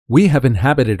We have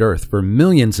inhabited Earth for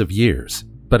millions of years,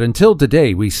 but until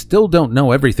today we still don't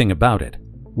know everything about it.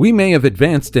 We may have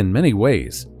advanced in many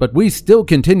ways, but we still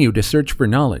continue to search for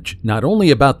knowledge, not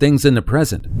only about things in the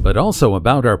present, but also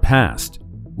about our past.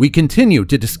 We continue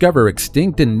to discover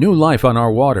extinct and new life on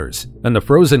our waters, and the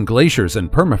frozen glaciers and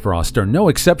permafrost are no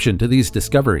exception to these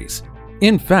discoveries.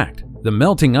 In fact, the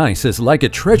melting ice is like a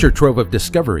treasure trove of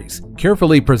discoveries,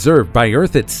 carefully preserved by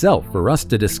Earth itself for us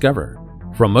to discover.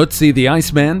 From Otzi the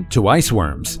Iceman to ice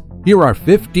worms, here are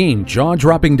 15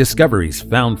 jaw-dropping discoveries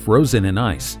found frozen in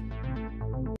ice.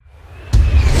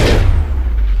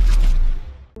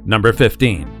 Number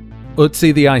 15.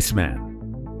 Otzi the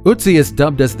Iceman. Otzi is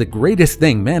dubbed as the greatest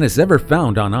thing man has ever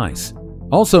found on ice.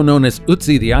 Also known as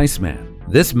Otzi the Iceman,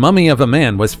 this mummy of a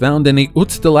man was found in the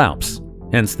Otzi Alps,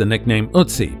 hence the nickname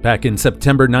Otzi, back in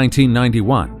September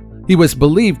 1991. He was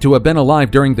believed to have been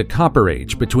alive during the Copper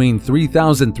Age between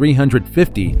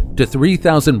 3350 to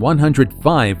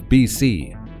 3105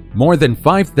 BC. More than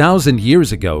 5,000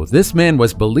 years ago, this man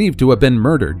was believed to have been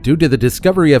murdered due to the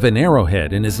discovery of an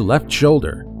arrowhead in his left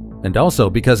shoulder, and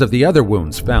also because of the other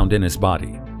wounds found in his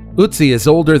body. Otzi is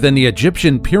older than the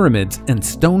Egyptian pyramids and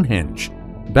Stonehenge.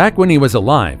 Back when he was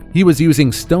alive, he was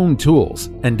using stone tools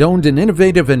and owned an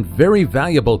innovative and very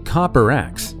valuable copper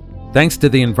axe. Thanks to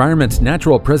the environment's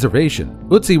natural preservation,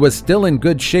 Otzi was still in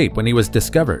good shape when he was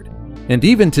discovered. And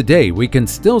even today, we can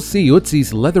still see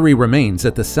Otzi's leathery remains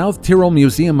at the South Tyrol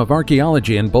Museum of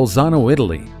Archaeology in Bolzano,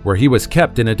 Italy, where he was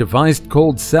kept in a devised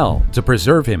cold cell to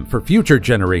preserve him for future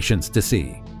generations to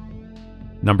see.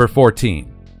 Number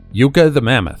 14. Yucca the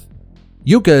Mammoth.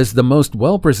 Yucca is the most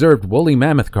well-preserved woolly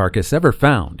mammoth carcass ever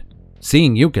found.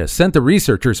 Seeing Yucca sent the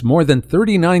researchers more than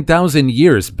 39,000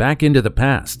 years back into the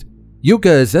past.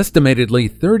 Yucca is estimatedly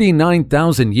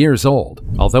 39,000 years old,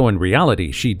 although in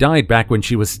reality she died back when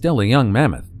she was still a young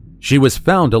mammoth. She was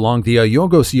found along the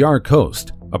Ayogos Yar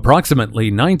coast,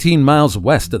 approximately 19 miles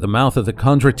west of the mouth of the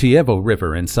Kondratievo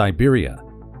River in Siberia.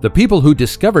 The people who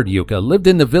discovered Yucca lived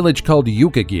in the village called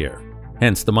Yukagir,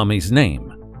 hence the mummy's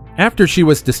name. After she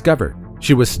was discovered,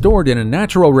 she was stored in a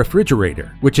natural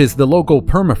refrigerator, which is the local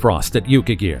permafrost at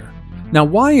Yukagir. Now,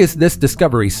 why is this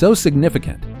discovery so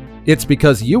significant? It's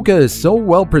because Yucca is so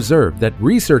well preserved that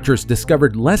researchers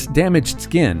discovered less damaged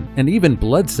skin and even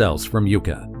blood cells from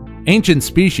Yucca. Ancient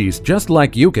species just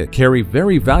like Yucca carry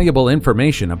very valuable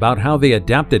information about how they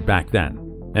adapted back then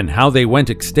and how they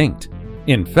went extinct.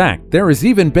 In fact, there has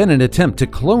even been an attempt to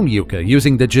clone Yucca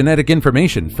using the genetic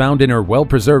information found in her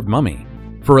well-preserved mummy.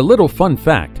 For a little fun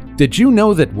fact, did you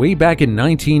know that way back in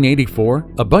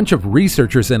 1984, a bunch of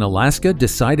researchers in Alaska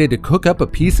decided to cook up a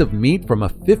piece of meat from a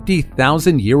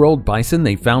 50,000-year-old bison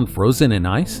they found frozen in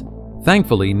ice?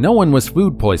 Thankfully, no one was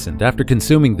food poisoned after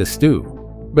consuming the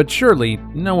stew, but surely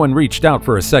no one reached out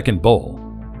for a second bowl.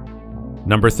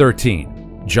 Number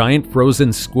 13. Giant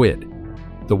frozen squid.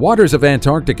 The waters of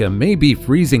Antarctica may be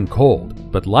freezing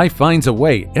cold, but life finds a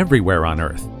way everywhere on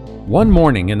Earth. One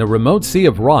morning in the remote Sea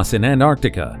of Ross in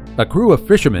Antarctica, a crew of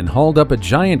fishermen hauled up a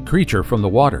giant creature from the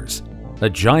waters, a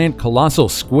giant colossal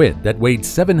squid that weighed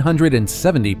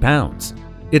 770 pounds.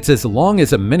 It's as long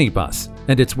as a minibus,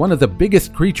 and it's one of the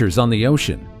biggest creatures on the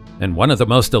ocean, and one of the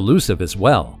most elusive as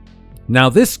well. Now,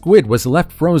 this squid was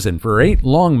left frozen for 8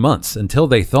 long months until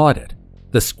they thawed it.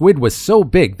 The squid was so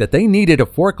big that they needed a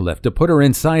forklift to put her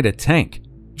inside a tank.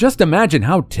 Just imagine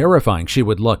how terrifying she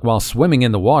would look while swimming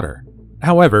in the water.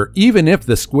 However, even if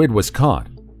the squid was caught,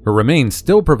 her remains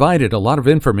still provided a lot of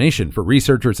information for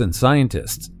researchers and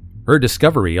scientists. Her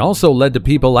discovery also led to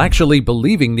people actually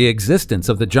believing the existence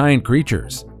of the giant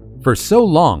creatures. For so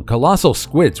long, colossal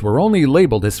squids were only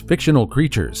labeled as fictional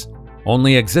creatures,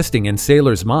 only existing in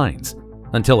sailors' minds,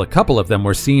 until a couple of them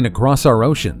were seen across our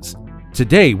oceans.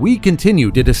 Today, we continue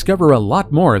to discover a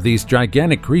lot more of these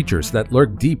gigantic creatures that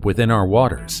lurk deep within our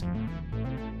waters.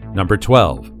 Number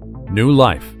 12. New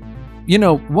life. You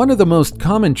know, one of the most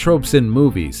common tropes in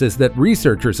movies is that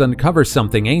researchers uncover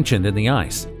something ancient in the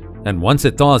ice, and once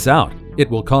it thaws out, it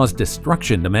will cause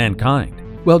destruction to mankind.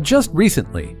 Well, just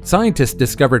recently, scientists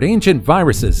discovered ancient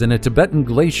viruses in a Tibetan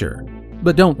glacier.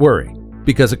 But don't worry,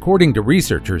 because according to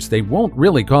researchers, they won't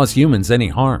really cause humans any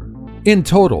harm. In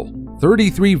total,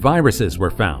 33 viruses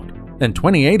were found, and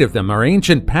 28 of them are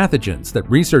ancient pathogens that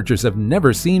researchers have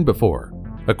never seen before.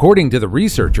 According to the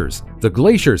researchers, the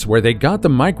glaciers where they got the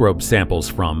microbe samples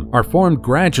from are formed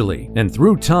gradually, and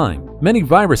through time, many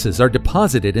viruses are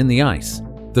deposited in the ice.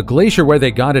 The glacier where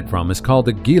they got it from is called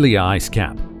the Gilia ice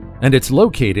cap, and it's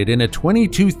located in a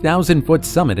 22,000-foot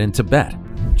summit in Tibet.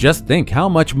 Just think how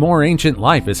much more ancient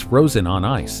life is frozen on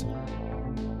ice.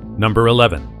 Number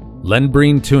 11.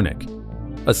 Lenbrine tunic.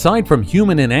 Aside from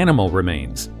human and animal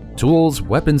remains, Tools,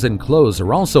 weapons, and clothes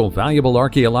are also valuable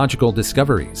archaeological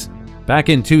discoveries. Back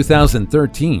in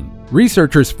 2013,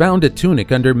 researchers found a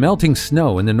tunic under melting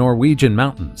snow in the Norwegian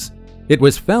mountains. It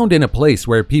was found in a place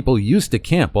where people used to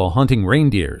camp while hunting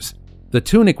reindeers. The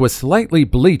tunic was slightly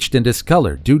bleached and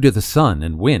discolored due to the sun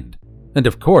and wind. And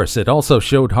of course, it also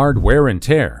showed hard wear and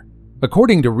tear.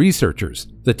 According to researchers,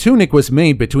 the tunic was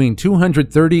made between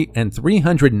 230 and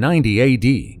 390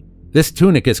 AD. This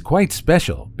tunic is quite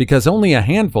special because only a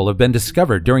handful have been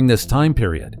discovered during this time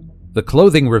period. The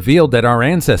clothing revealed that our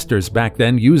ancestors back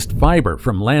then used fiber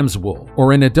from lamb's wool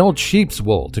or an adult sheep's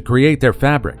wool to create their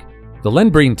fabric. The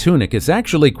Lenbrine tunic is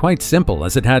actually quite simple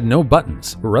as it had no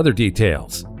buttons or other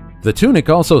details. The tunic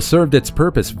also served its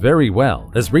purpose very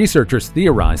well, as researchers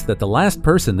theorized that the last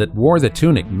person that wore the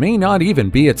tunic may not even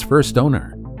be its first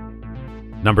owner.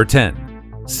 Number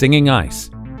 10. Singing ice.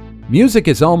 Music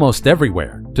is almost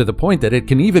everywhere, to the point that it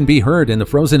can even be heard in the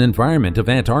frozen environment of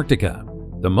Antarctica.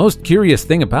 The most curious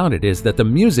thing about it is that the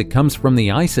music comes from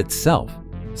the ice itself.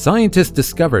 Scientists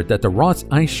discovered that the Ross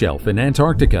ice shelf in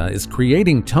Antarctica is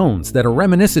creating tones that are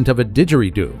reminiscent of a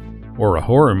didgeridoo or a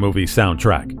horror movie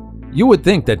soundtrack. You would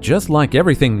think that just like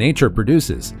everything nature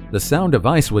produces, the sound of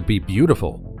ice would be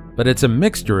beautiful, but it's a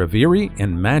mixture of eerie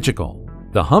and magical.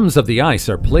 The hums of the ice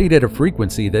are played at a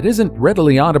frequency that isn't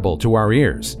readily audible to our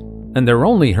ears, and they're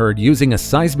only heard using a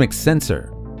seismic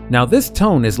sensor. Now, this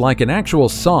tone is like an actual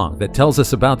song that tells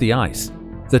us about the ice.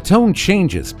 The tone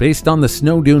changes based on the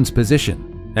snow dune's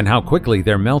position and how quickly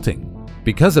they're melting.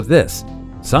 Because of this,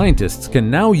 scientists can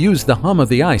now use the hum of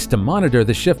the ice to monitor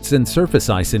the shifts in surface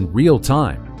ice in real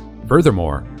time.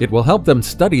 Furthermore, it will help them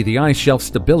study the ice shelf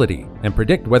stability and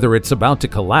predict whether it's about to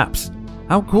collapse.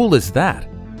 How cool is that?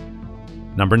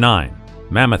 Number 9.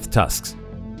 Mammoth tusks.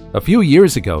 A few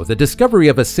years ago, the discovery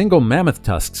of a single mammoth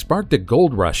tusk sparked a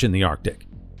gold rush in the Arctic.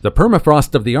 The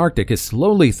permafrost of the Arctic is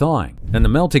slowly thawing, and the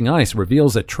melting ice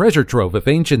reveals a treasure trove of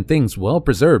ancient things well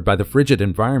preserved by the frigid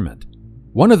environment.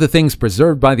 One of the things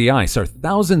preserved by the ice are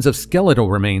thousands of skeletal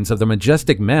remains of the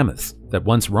majestic mammoths that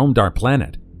once roamed our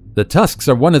planet. The tusks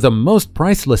are one of the most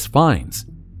priceless finds.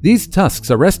 These tusks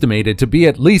are estimated to be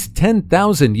at least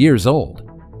 10,000 years old.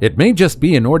 It may just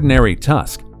be an ordinary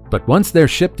tusk, but once they're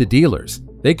shipped to dealers,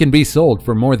 they can be sold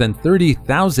for more than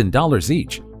 $30,000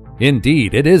 each.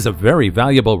 Indeed, it is a very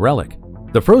valuable relic.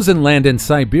 The frozen land in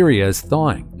Siberia is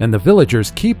thawing, and the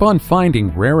villagers keep on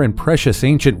finding rare and precious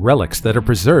ancient relics that are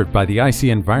preserved by the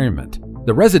icy environment.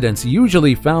 The residents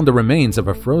usually found the remains of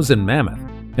a frozen mammoth,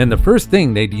 and the first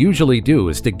thing they'd usually do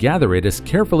is to gather it as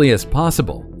carefully as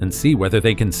possible and see whether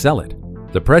they can sell it.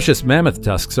 The precious mammoth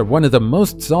tusks are one of the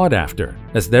most sought after,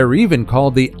 as they're even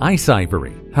called the ice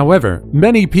ivory. However,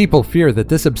 many people fear that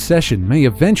this obsession may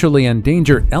eventually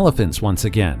endanger elephants once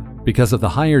again because of the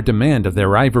higher demand of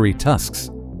their ivory tusks.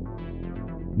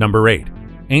 Number 8.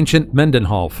 Ancient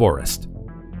Mendenhall Forest.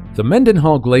 The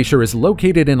Mendenhall Glacier is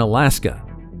located in Alaska,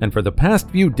 and for the past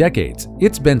few decades,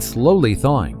 it's been slowly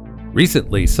thawing.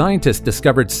 Recently, scientists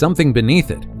discovered something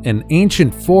beneath it, an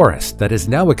ancient forest that is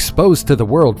now exposed to the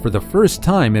world for the first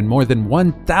time in more than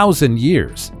 1,000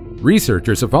 years.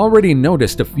 Researchers have already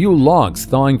noticed a few logs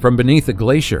thawing from beneath the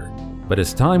glacier, but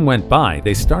as time went by,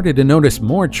 they started to notice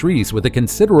more trees with a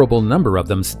considerable number of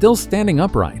them still standing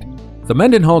upright. The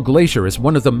Mendenhall Glacier is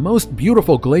one of the most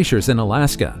beautiful glaciers in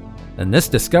Alaska, and this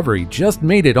discovery just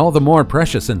made it all the more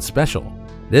precious and special.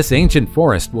 This ancient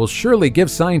forest will surely give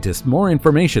scientists more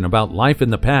information about life in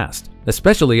the past,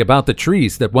 especially about the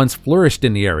trees that once flourished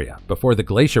in the area before the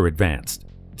glacier advanced.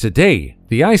 Today,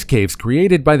 the ice caves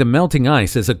created by the melting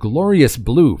ice is a glorious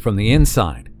blue from the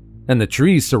inside, and the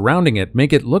trees surrounding it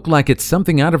make it look like it's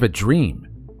something out of a dream.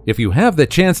 If you have the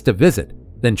chance to visit,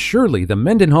 then surely the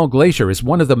Mendenhall Glacier is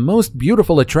one of the most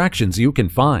beautiful attractions you can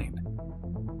find.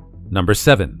 Number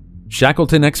 7.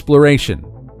 Shackleton Exploration.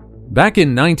 Back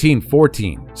in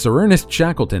 1914, Sir Ernest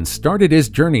Shackleton started his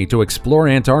journey to explore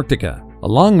Antarctica.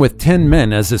 Along with 10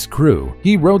 men as his crew,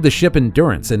 he rowed the ship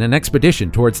Endurance in an expedition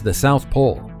towards the South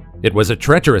Pole. It was a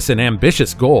treacherous and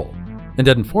ambitious goal, and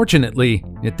unfortunately,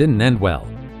 it didn't end well.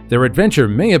 Their adventure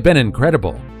may have been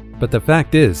incredible, but the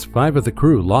fact is, 5 of the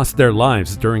crew lost their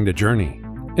lives during the journey.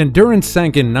 Endurance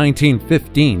sank in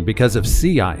 1915 because of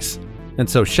sea ice, and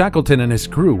so Shackleton and his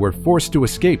crew were forced to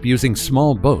escape using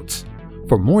small boats.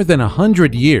 For more than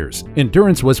 100 years,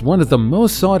 Endurance was one of the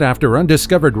most sought-after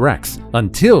undiscovered wrecks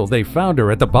until they found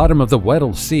her at the bottom of the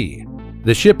Weddell Sea.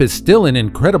 The ship is still in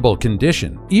incredible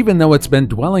condition, even though it's been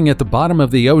dwelling at the bottom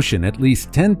of the ocean at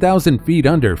least 10,000 feet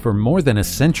under for more than a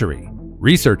century.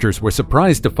 Researchers were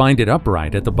surprised to find it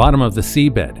upright at the bottom of the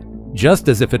seabed, just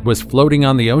as if it was floating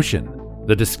on the ocean.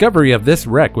 The discovery of this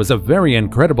wreck was a very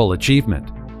incredible achievement.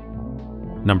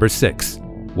 Number 6.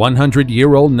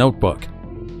 100-year-old notebook.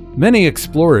 Many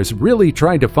explorers really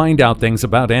tried to find out things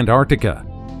about Antarctica,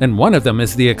 and one of them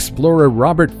is the explorer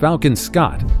Robert Falcon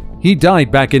Scott. He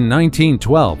died back in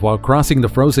 1912 while crossing the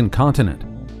frozen continent,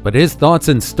 but his thoughts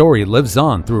and story lives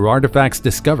on through artifacts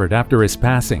discovered after his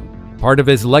passing. Part of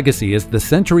his legacy is the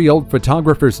century-old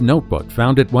photographer's notebook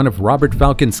found at one of Robert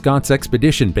Falcon Scott's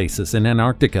expedition bases in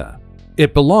Antarctica.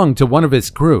 It belonged to one of his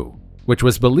crew, which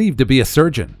was believed to be a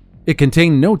surgeon. It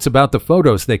contained notes about the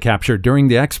photos they captured during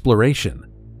the exploration.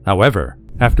 However,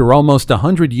 after almost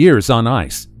 100 years on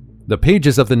ice, the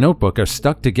pages of the notebook are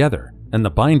stuck together and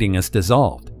the binding is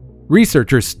dissolved.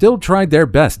 Researchers still tried their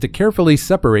best to carefully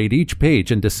separate each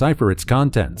page and decipher its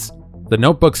contents. The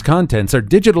notebook's contents are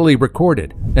digitally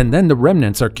recorded, and then the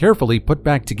remnants are carefully put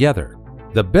back together.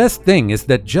 The best thing is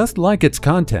that just like its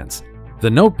contents, the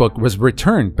notebook was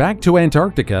returned back to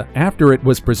Antarctica after it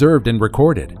was preserved and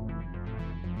recorded.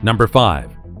 Number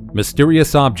 5.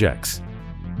 Mysterious objects.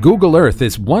 Google Earth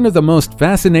is one of the most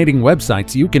fascinating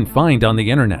websites you can find on the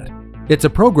internet. It's a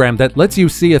program that lets you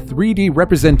see a 3D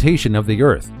representation of the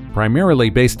Earth, primarily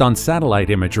based on satellite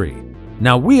imagery.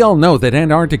 Now, we all know that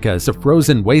Antarctica is a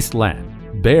frozen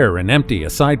wasteland, bare and empty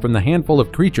aside from the handful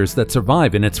of creatures that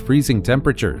survive in its freezing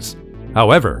temperatures.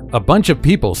 However, a bunch of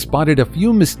people spotted a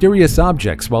few mysterious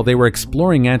objects while they were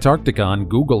exploring Antarctica on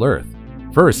Google Earth.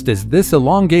 First is this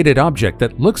elongated object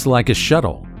that looks like a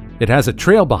shuttle. It has a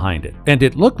trail behind it, and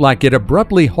it looked like it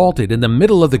abruptly halted in the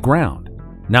middle of the ground.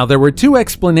 Now, there were two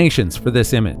explanations for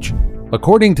this image.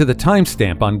 According to the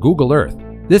timestamp on Google Earth,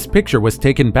 this picture was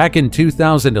taken back in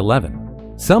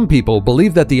 2011. Some people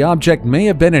believe that the object may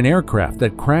have been an aircraft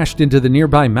that crashed into the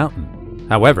nearby mountain.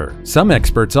 However, some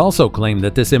experts also claim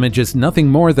that this image is nothing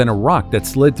more than a rock that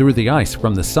slid through the ice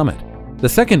from the summit. The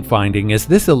second finding is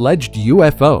this alleged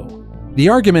UFO. The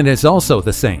argument is also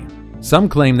the same. Some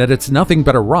claim that it's nothing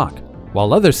but a rock,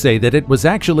 while others say that it was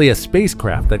actually a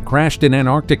spacecraft that crashed in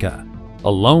Antarctica. A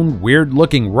lone,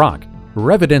 weird-looking rock,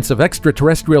 or evidence of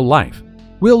extraterrestrial life.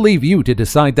 We'll leave you to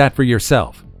decide that for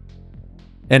yourself.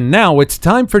 And now it's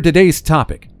time for today's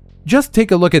topic. Just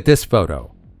take a look at this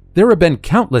photo. There have been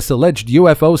countless alleged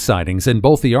UFO sightings in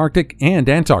both the Arctic and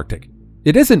Antarctic.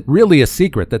 It isn't really a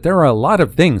secret that there are a lot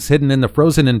of things hidden in the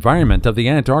frozen environment of the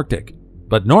Antarctic,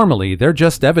 but normally they're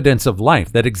just evidence of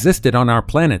life that existed on our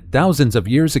planet thousands of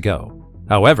years ago.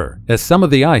 However, as some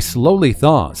of the ice slowly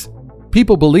thaws,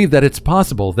 people believe that it's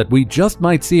possible that we just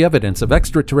might see evidence of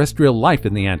extraterrestrial life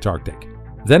in the Antarctic.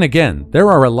 Then again,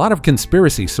 there are a lot of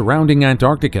conspiracies surrounding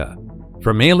Antarctica.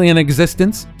 From alien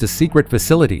existence to secret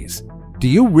facilities. Do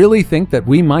you really think that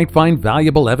we might find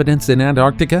valuable evidence in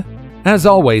Antarctica? As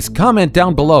always, comment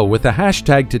down below with the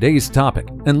hashtag today's topic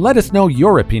and let us know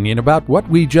your opinion about what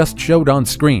we just showed on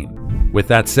screen. With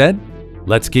that said,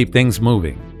 let's keep things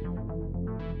moving.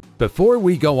 Before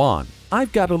we go on,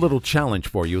 I've got a little challenge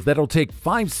for you that'll take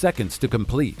 5 seconds to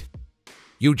complete.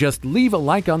 You just leave a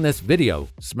like on this video,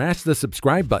 smash the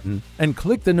subscribe button, and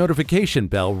click the notification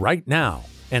bell right now.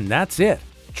 And that's it.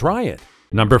 Try it.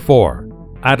 Number 4.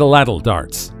 Atlatl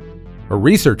darts. A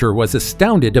researcher was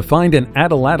astounded to find an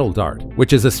atlatl dart,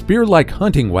 which is a spear-like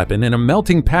hunting weapon in a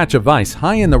melting patch of ice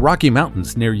high in the Rocky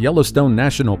Mountains near Yellowstone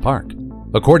National Park.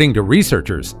 According to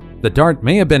researchers, the dart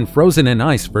may have been frozen in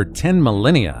ice for 10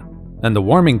 millennia, and the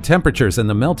warming temperatures and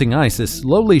the melting ice is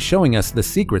slowly showing us the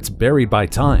secrets buried by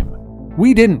time.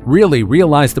 We didn't really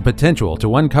realize the potential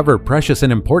to uncover precious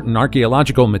and important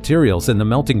archaeological materials in the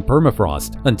melting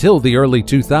permafrost until the early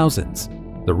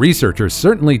 2000s. The researchers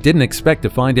certainly didn't expect to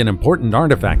find an important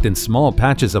artifact in small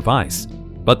patches of ice,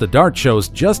 but the dart shows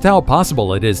just how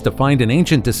possible it is to find an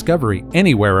ancient discovery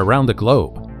anywhere around the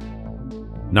globe.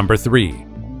 Number 3.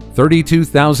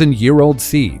 32,000-year-old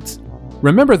seeds.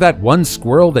 Remember that one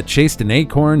squirrel that chased an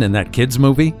acorn in that kids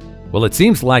movie? Well, it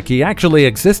seems like he actually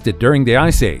existed during the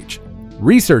Ice Age.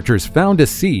 Researchers found a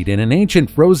seed in an ancient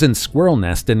frozen squirrel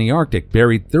nest in the Arctic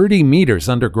buried 30 meters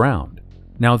underground.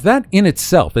 Now that in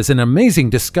itself is an amazing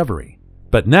discovery.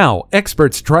 But now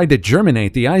experts tried to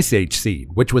germinate the Ice Age seed,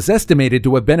 which was estimated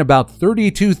to have been about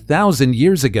 32,000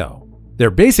 years ago.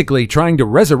 They're basically trying to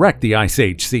resurrect the Ice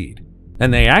Age seed.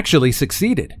 And they actually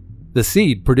succeeded. The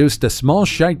seed produced a small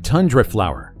shite tundra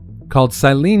flower called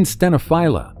Silene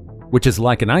stenophylla, which is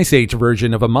like an Ice Age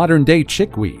version of a modern-day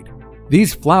chickweed.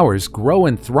 These flowers grow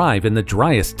and thrive in the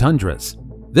driest tundras.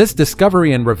 This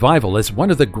discovery and revival is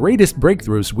one of the greatest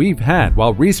breakthroughs we've had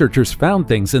while researchers found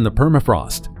things in the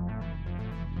permafrost.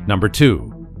 Number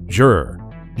 2. Jur.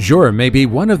 Jur may be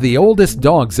one of the oldest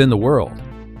dogs in the world.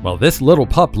 Well, this little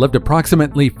pup lived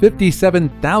approximately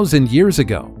 57,000 years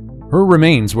ago. Her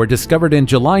remains were discovered in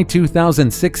July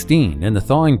 2016 in the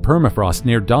thawing permafrost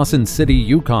near Dawson City,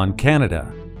 Yukon,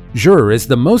 Canada. Jur is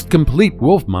the most complete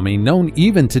wolf mummy known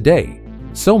even today,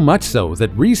 so much so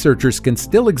that researchers can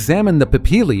still examine the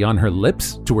papillae on her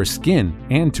lips, to her skin,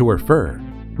 and to her fur.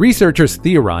 Researchers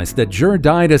theorized that Jur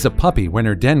died as a puppy when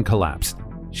her den collapsed.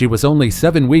 She was only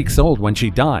 7 weeks old when she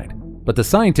died, but the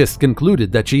scientists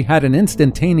concluded that she had an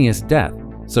instantaneous death,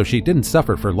 so she didn't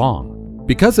suffer for long.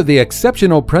 Because of the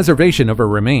exceptional preservation of her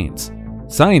remains,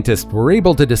 scientists were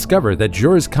able to discover that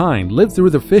Jur's kind lived through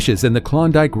the fishes in the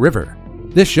Klondike River.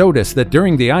 This showed us that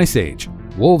during the Ice Age,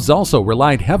 wolves also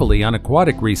relied heavily on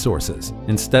aquatic resources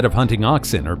instead of hunting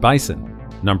oxen or bison.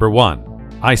 Number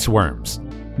 1. Ice worms.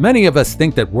 Many of us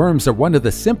think that worms are one of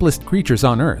the simplest creatures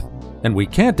on Earth, and we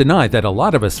can't deny that a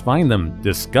lot of us find them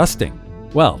disgusting.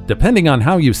 Well, depending on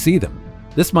how you see them,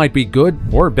 this might be good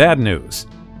or bad news.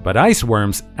 But ice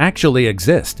worms actually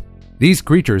exist. These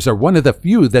creatures are one of the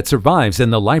few that survives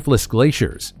in the lifeless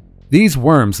glaciers. These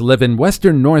worms live in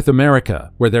western North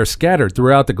America, where they're scattered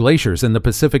throughout the glaciers in the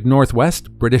Pacific Northwest,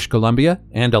 British Columbia,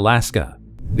 and Alaska.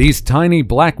 These tiny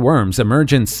black worms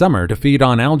emerge in summer to feed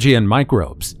on algae and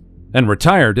microbes, and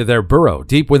retire to their burrow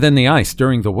deep within the ice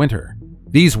during the winter.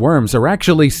 These worms are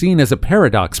actually seen as a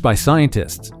paradox by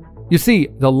scientists. You see,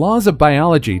 the laws of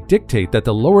biology dictate that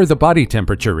the lower the body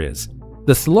temperature is,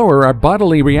 the slower our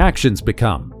bodily reactions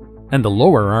become, and the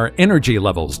lower our energy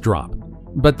levels drop.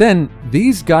 But then,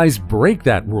 these guys break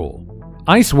that rule.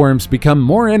 Ice worms become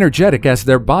more energetic as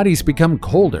their bodies become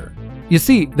colder. You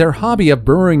see, their hobby of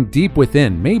burrowing deep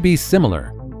within may be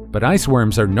similar, but ice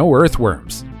worms are no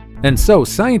earthworms. And so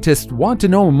scientists want to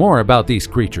know more about these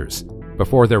creatures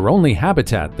before their only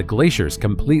habitat, the glaciers,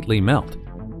 completely melt.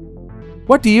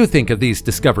 What do you think of these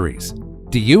discoveries?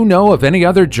 Do you know of any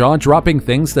other jaw-dropping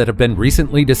things that have been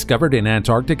recently discovered in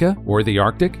Antarctica or the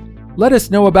Arctic? Let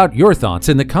us know about your thoughts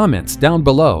in the comments down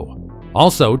below.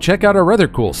 Also, check out our other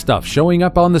cool stuff showing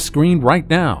up on the screen right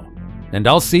now. And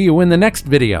I'll see you in the next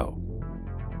video.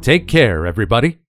 Take care, everybody.